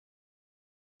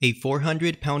A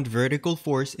 400-pound vertical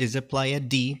force is applied at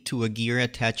D to a gear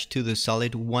attached to the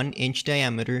solid 1-inch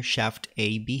diameter shaft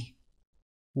AB.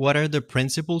 What are the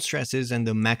principal stresses and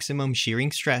the maximum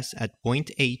shearing stress at point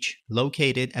H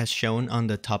located as shown on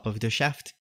the top of the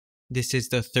shaft? This is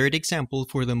the third example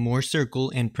for the Mohr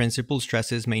circle and principal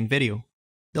stresses main video.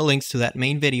 The links to that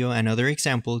main video and other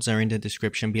examples are in the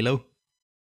description below.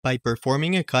 By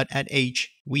performing a cut at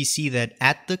H, we see that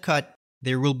at the cut,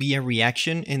 there will be a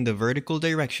reaction in the vertical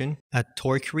direction, a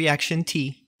torque reaction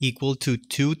T equal to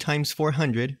 2 times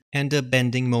 400, and a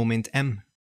bending moment M.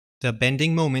 The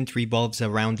bending moment revolves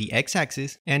around the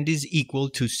x-axis and is equal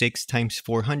to 6 times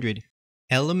 400.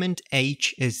 Element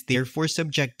H is therefore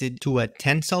subjected to a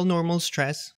tensile normal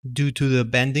stress due to the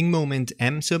bending moment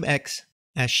M sub x,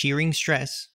 a shearing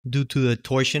stress due to the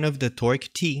torsion of the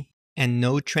torque T, and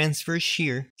no transverse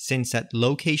shear since at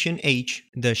location H,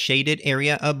 the shaded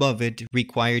area above it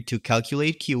required to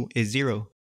calculate Q is 0.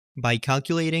 By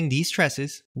calculating these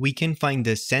stresses, we can find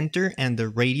the center and the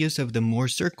radius of the Mohr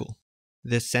circle.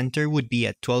 The center would be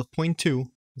at 12.2,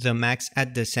 the max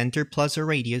at the center plus a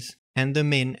radius, and the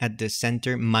min at the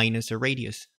center minus a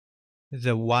radius.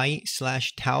 The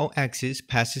y/tau axis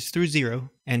passes through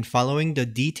 0, and following the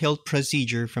detailed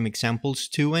procedure from examples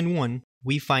 2 and 1,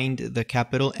 we find the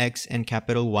capital X and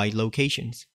capital Y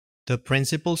locations. The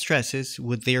principal stresses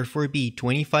would therefore be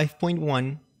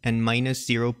 25.1 and minus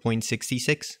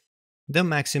 0.66. The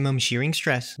maximum shearing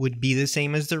stress would be the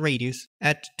same as the radius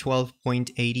at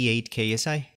 12.88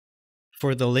 kSi.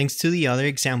 For the links to the other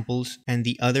examples and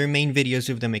the other main videos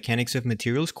of the Mechanics of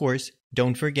Materials course,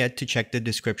 don't forget to check the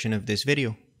description of this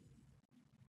video.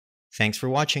 Thanks for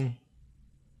watching.